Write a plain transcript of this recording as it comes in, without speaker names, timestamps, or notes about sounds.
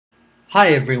Hi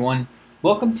everyone,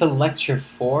 welcome to Lecture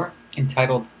 4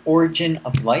 entitled Origin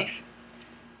of Life.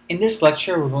 In this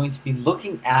lecture we're going to be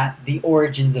looking at the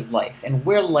origins of life and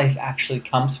where life actually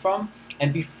comes from.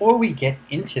 And before we get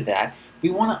into that, we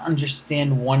want to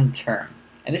understand one term.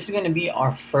 And this is going to be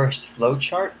our first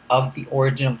flowchart of the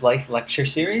Origin of Life lecture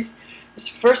series. This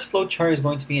first flowchart is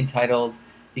going to be entitled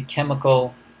The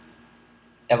Chemical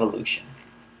Evolution.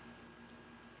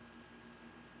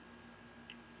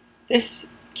 This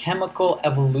chemical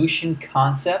evolution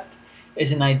concept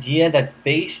is an idea that's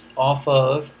based off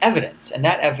of evidence, and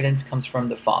that evidence comes from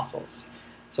the fossils.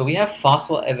 So we have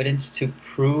fossil evidence to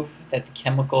prove that the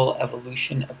chemical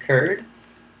evolution occurred,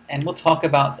 and we'll talk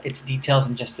about its details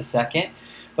in just a second.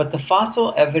 But the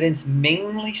fossil evidence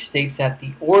mainly states that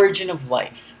the origin of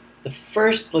life, the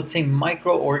first, let's say,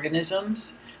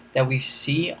 microorganisms that we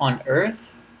see on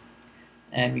Earth,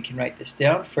 and we can write this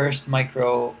down, first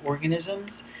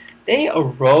microorganisms, they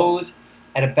arose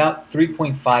at about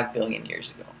 3.5 billion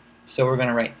years ago. So we're going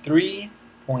to write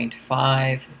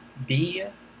 3.5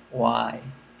 BYA.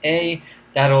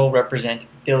 That'll represent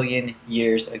billion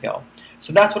years ago.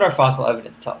 So that's what our fossil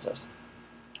evidence tells us.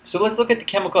 So let's look at the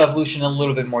chemical evolution in a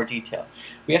little bit more detail.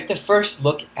 We have to first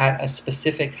look at a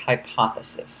specific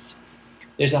hypothesis.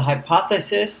 There's a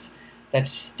hypothesis that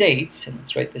states, and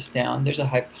let's write this down, there's a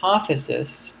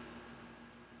hypothesis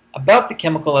about the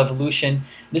chemical evolution.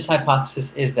 This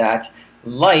hypothesis is that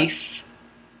life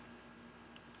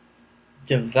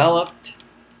developed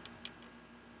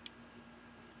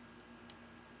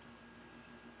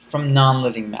from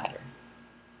non-living matter.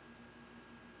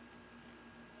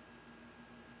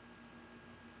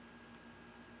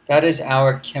 That is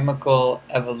our chemical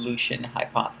evolution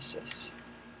hypothesis.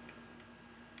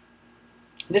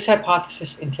 This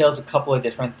hypothesis entails a couple of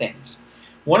different things.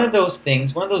 One of those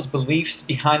beliefs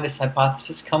behind this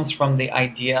hypothesis comes from the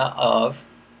idea of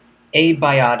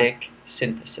abiotic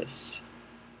synthesis.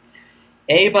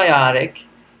 Abiotic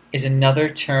is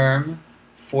another term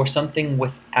for something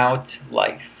without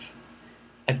life,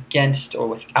 against or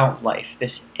without life.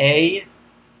 This A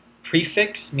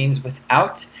prefix means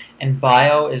without, and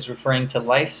bio is referring to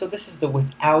life, so this is the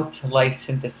without life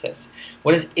synthesis.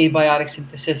 What does abiotic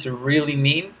synthesis really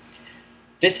mean?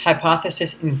 This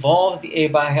hypothesis involves the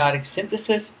abiotic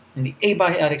synthesis, and the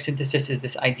abiotic synthesis is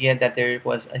this idea that there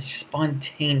was a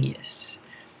spontaneous,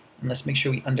 and let's make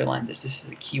sure we underline this, this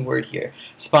is a key word here,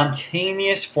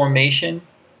 spontaneous formation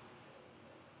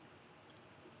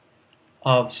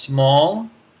of small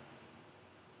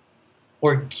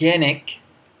organic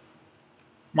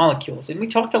molecules. And we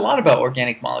talked a lot about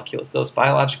organic molecules, those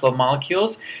biological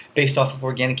molecules based off of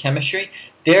organic chemistry.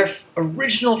 Their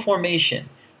original formation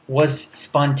was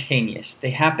spontaneous. They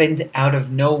happened out of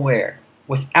nowhere,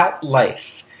 without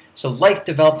life. So life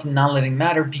developed from non-living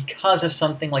matter because of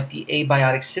something like the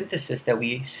abiotic synthesis that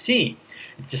we see.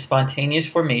 It's the spontaneous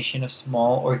formation of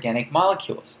small organic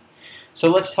molecules. So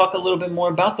let's talk a little bit more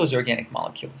about those organic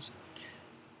molecules.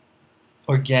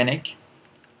 Organic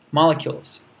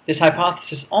molecules. This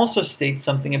hypothesis also states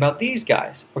something about these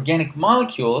guys. Organic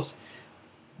molecules,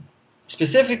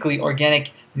 specifically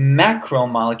organic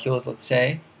macromolecules, let's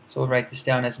say, so we'll write this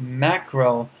down as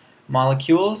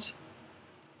macromolecules,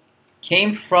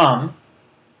 came from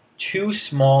two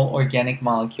small organic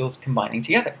molecules combining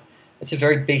together. It's a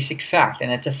very basic fact, and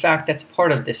it's a fact that's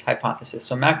part of this hypothesis.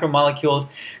 So macromolecules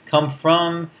come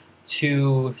from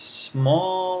two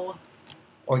small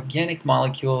organic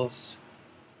molecules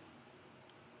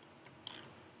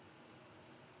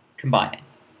combining.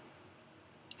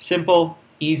 Simple,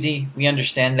 easy, we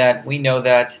understand that, we know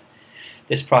that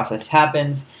this process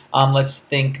happens. Let's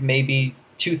think maybe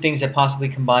two things that possibly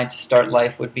combine to start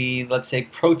life would be, let's say,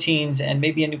 proteins and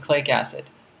maybe a nucleic acid.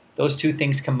 Those two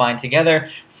things combined together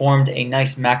formed a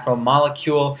nice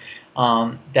macromolecule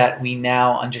that we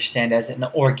now understand as an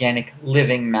organic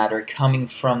living matter coming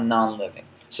from non-living.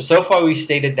 So far we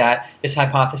stated that this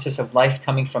hypothesis of life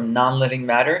coming from non-living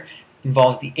matter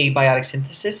involves the abiotic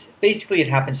synthesis. Basically, it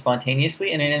happens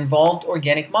spontaneously, and it involved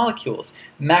organic molecules,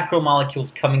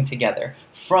 macromolecules coming together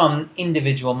from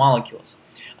individual molecules.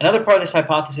 Another part of this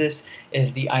hypothesis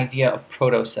is the idea of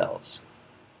protocells.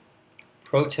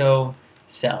 Protocells.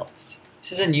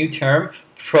 This is a new term.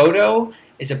 Proto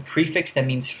is a prefix that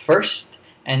means first,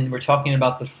 and we're talking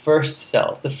about the first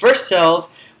cells. The first cells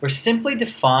were simply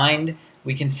defined,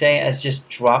 we can say, as just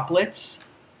droplets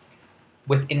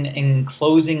with an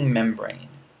enclosing membrane.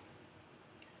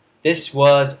 This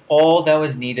was all that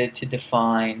was needed to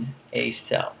define a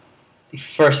cell. The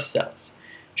first cells.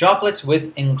 Droplets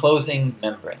with enclosing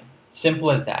membrane. Simple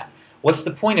as that. What's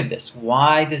the point of this?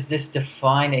 Why does this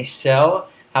define a cell?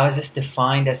 How is this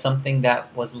defined as something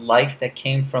that was life that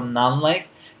came from non-life?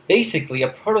 Basically, a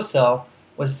protocell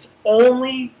was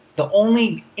the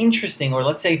only interesting, or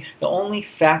let's say the only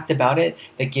fact about it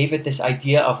that gave it this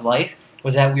idea of life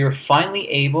was that we were finally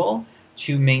able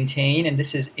to maintain, and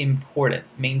this is important,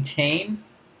 maintain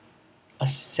a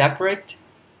separate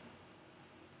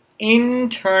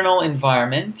internal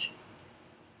environment.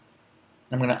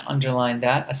 I'm going to underline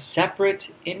that, a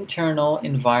separate internal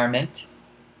environment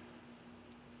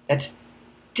that's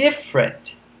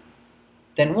different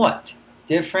than what?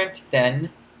 Different than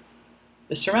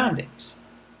the surroundings.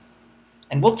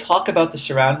 And we'll talk about the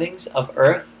surroundings of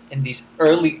Earth in these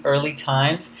early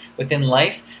times within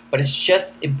life, but it's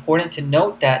just important to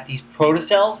note that these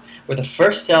protocells were the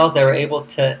first cells that were able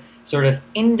to sort of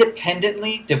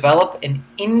independently develop an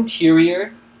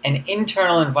interior and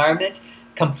internal environment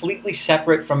completely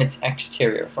separate from its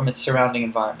exterior, from its surrounding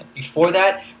environment. Before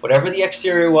that, whatever the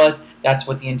exterior was, that's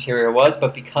what the interior was,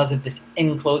 but because of this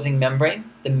enclosing membrane,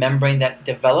 the membrane that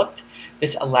developed,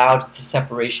 this allowed the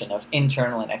separation of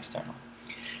internal and external.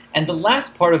 And the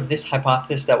last part of this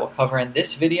hypothesis that we'll cover in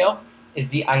this video is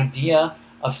the idea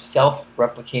of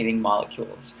self-replicating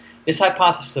molecules. This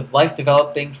hypothesis of life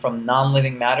developing from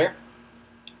non-living matter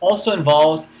also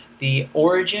involves the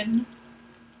origin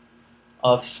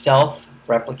of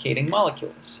self-replicating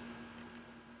molecules.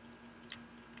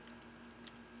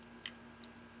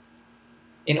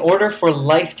 In order for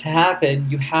life to happen,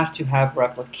 you have to have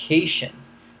replication.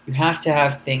 You have to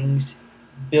have things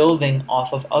building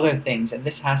off of other things, and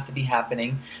this has to be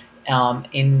happening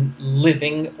in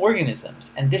living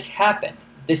organisms. And this happened.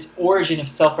 This origin of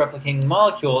self-replicating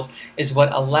molecules is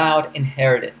what allowed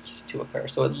inheritance to occur.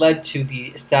 So it led to the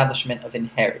establishment of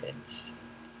inheritance.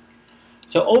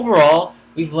 So overall,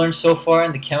 we've learned so far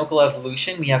in the chemical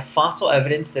evolution, we have fossil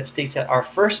evidence that states that our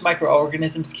first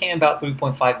microorganisms came about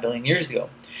 3.5 billion years ago.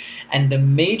 And the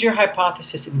major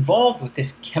hypothesis involved with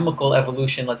this chemical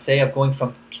evolution, let's say, of going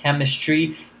from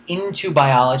chemistry into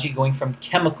biology, going from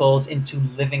chemicals into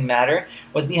living matter,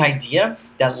 was the idea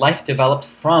that life developed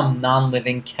from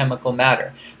non-living chemical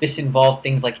matter. This involved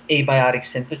things like abiotic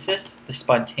synthesis, the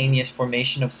spontaneous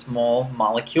formation of small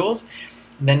molecules.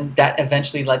 And then that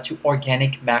eventually led to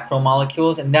organic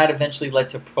macromolecules, and that eventually led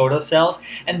to protocells,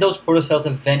 and those protocells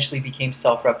eventually became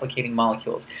self-replicating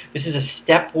molecules. This is a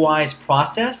stepwise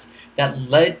process that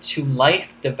led to life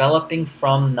developing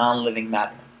from non-living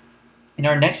matter. In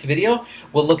our next video,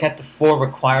 we'll look at the 4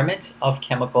 requirements of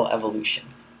chemical evolution.